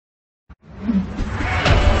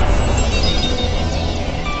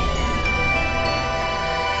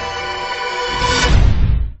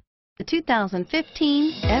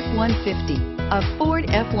2015 F-150. A Ford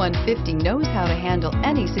F-150 knows how to handle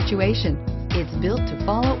any situation. It's built to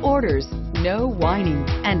follow orders, no whining,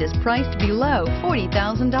 and is priced below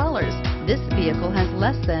 $40,000. This vehicle has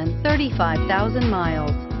less than 35,000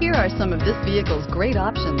 miles. Here are some of this vehicle's great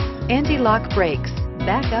options: anti-lock brakes,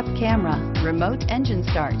 backup camera, remote engine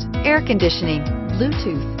start, air conditioning,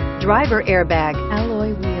 Bluetooth, driver airbag,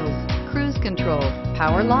 alloy wheels, cruise control,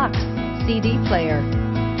 power locks, CD player.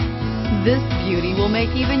 This beauty will make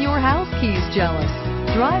even your house keys jealous.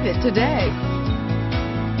 Drive it today.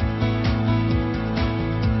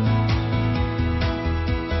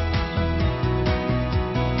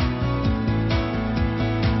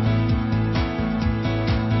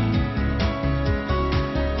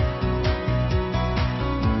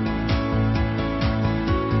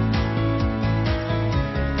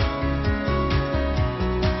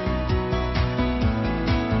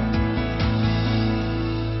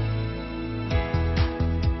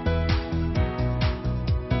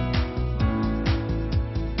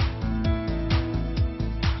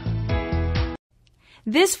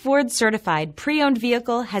 This Ford-certified pre-owned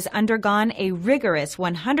vehicle has undergone a rigorous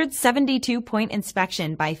 172-point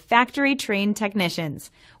inspection by factory-trained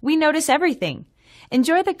technicians. We notice everything.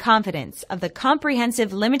 Enjoy the confidence of the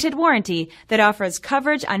comprehensive limited warranty that offers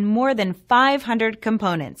coverage on more than 500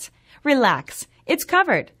 components. Relax, it's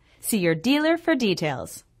covered. See your dealer for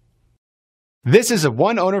details. This is a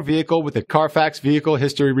one-owner vehicle with a Carfax Vehicle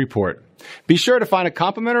History Report. Be sure to find a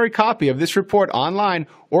complimentary copy of this report online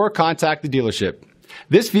or contact the dealership.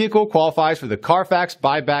 This vehicle qualifies for the Carfax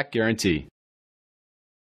Buyback Guarantee.